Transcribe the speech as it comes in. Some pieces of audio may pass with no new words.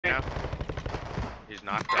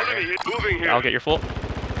knocked right. I'll get your full.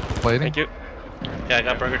 Plating. Thank you. Yeah, I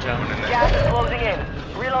got Burger Town. Gas is closing in.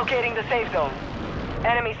 Relocating the safe zone.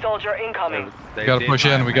 Enemy soldier incoming. We gotta push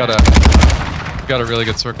in. We got a really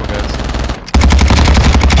good circle, guys.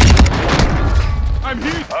 I'm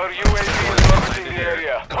here. Our UAV is orbiting the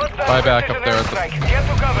area. Buy back up there at Get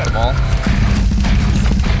to cover. the mall.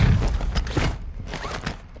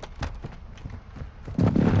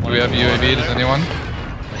 Do we have UAV? Does anyone? I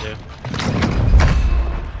do.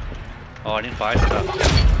 Oh, I need buy stuff.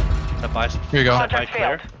 Is that buy stuff? Here you go. Contract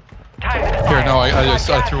clear? failed. Time expired. Here, no,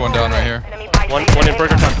 I threw one down right here. Enemy buy One station in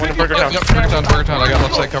Burger Town. One in Burger Town. Yep, Burger Town. I got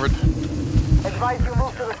left side covered. Advise you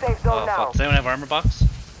move to the safe zone Oh, now. fuck. Does anyone have armor box?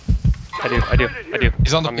 I do.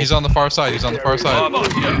 He's on the far side. He's on the far side.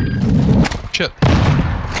 Shit.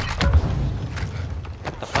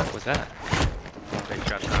 What the fuck was that? They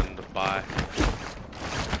shut down the buy.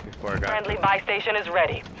 Before I got Friendly buy station is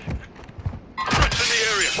ready.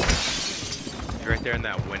 He's right there in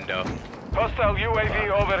that window. Hostile UAV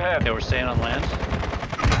overhead. Okay, we're staying on land.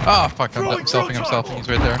 Ah, fuck. I'm selfing himself. He's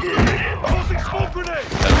right there.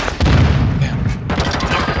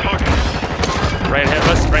 Right ahead of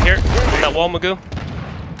us, right here. On that wall, Magoo.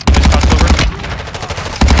 Just crossed over.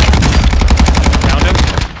 Found him.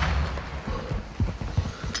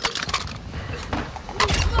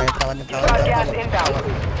 Got gas inbound.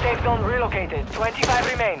 Safe zone relocated.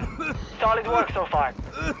 25 remain. Solid work so far.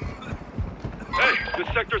 Hey, this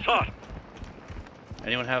sector's hot.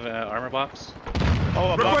 Anyone have an armor box?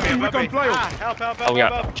 Oh, Requesting recon flyover. Help. Oh,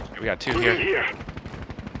 we got two here.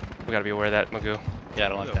 We gotta be aware of that, Magoo. Yeah, I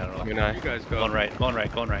don't like that at all. You and I. You guys go. Going right, going right,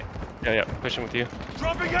 going right. Yeah, pushing with you.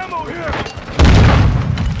 Dropping ammo here.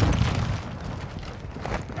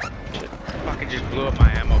 Fucking just blew up my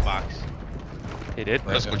ammo box. He did.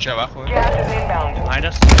 Let's go check abajo. Gas is inbound. Behind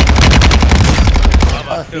us.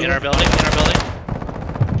 In our building,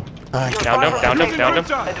 Downed him.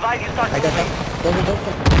 Advise you start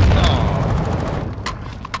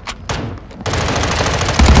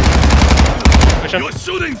Push him. You're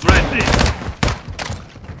shooting threatening.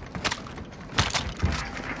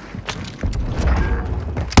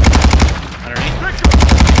 Underneath.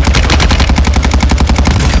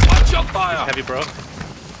 Watch your fire. Heavy broke.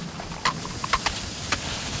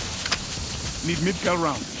 Need mid-cal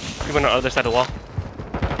round. He went on the other side of the wall.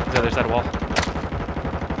 The other side of the wall.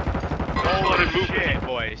 Holy shit,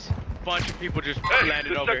 boys. Bunch of people just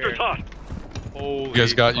landed over here. Holy You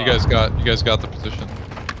guys got the position.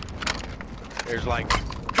 There's like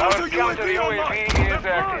Our counter UAV is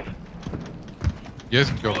active. You guys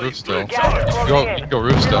can go roof still. Gas is You closing in. can go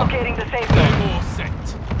roof still. Relocating the safe zone. All set.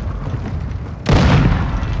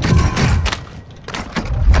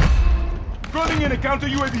 Running in a counter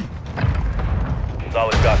UAV.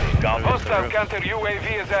 Solid copy. Hostile counter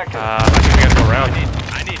UAV is active. I think we gotta go around.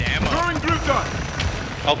 I need ammo. Throwing blue dot.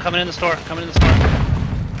 Oh, coming in the store, coming in the store.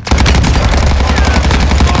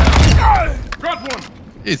 Got one.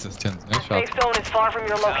 Jesus, Tins. Nice shot. Safe zone is far from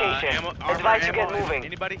your location. Advise you get moving.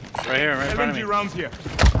 Anybody? Right here, right in front of me. LMG rounds here.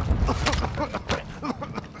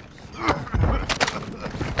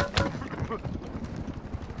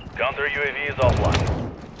 Counter UAV is offline.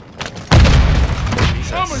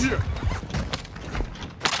 Armor here.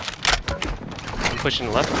 I'm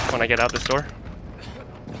pushing left when I get out this door.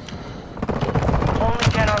 Only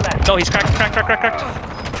 10 are left. No, he's cracked.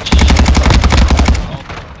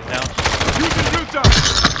 Down. Using blue dot.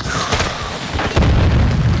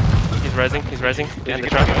 He's rezzing. Behind the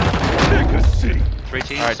truck. Take a seat. 3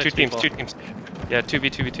 teams, Alright, 6 two teams. people. Yeah,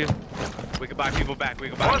 2v2v2. We can buy people back.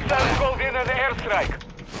 Hostile called in an airstrike.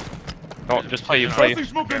 Oh, just play you. Nothing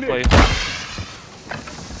smoking Play in. you.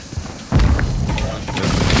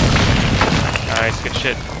 Nice, good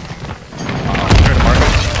shit. Try to mark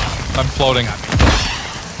him. I'm floating.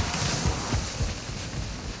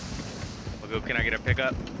 Magoo, can I get a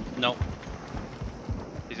pickup? No.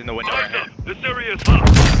 He's in the window right here. This area is hot.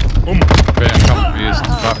 Okay, I'm coming for you. So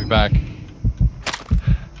drop me back.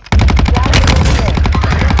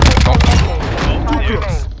 Gas is moving in.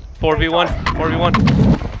 4v1.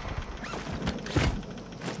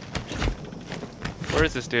 Where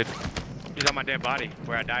is this dude? He's on my dead body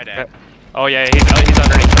where I died at. Oh yeah, he's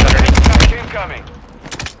underneath. Strike incoming.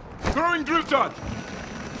 Throwing blue dot.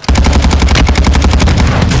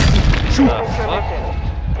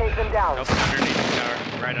 Take them down. Nope, underneath the tower.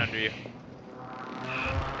 Right under you.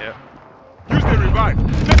 Yep. Use the revive.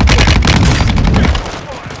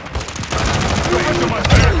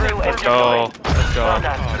 Let's go. Well done.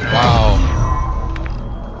 Wow.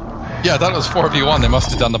 Yeah, I thought it was 4v1. They must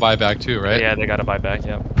have done the buyback too, right? Yeah, they got a buyback.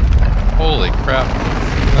 Yeah. Holy crap.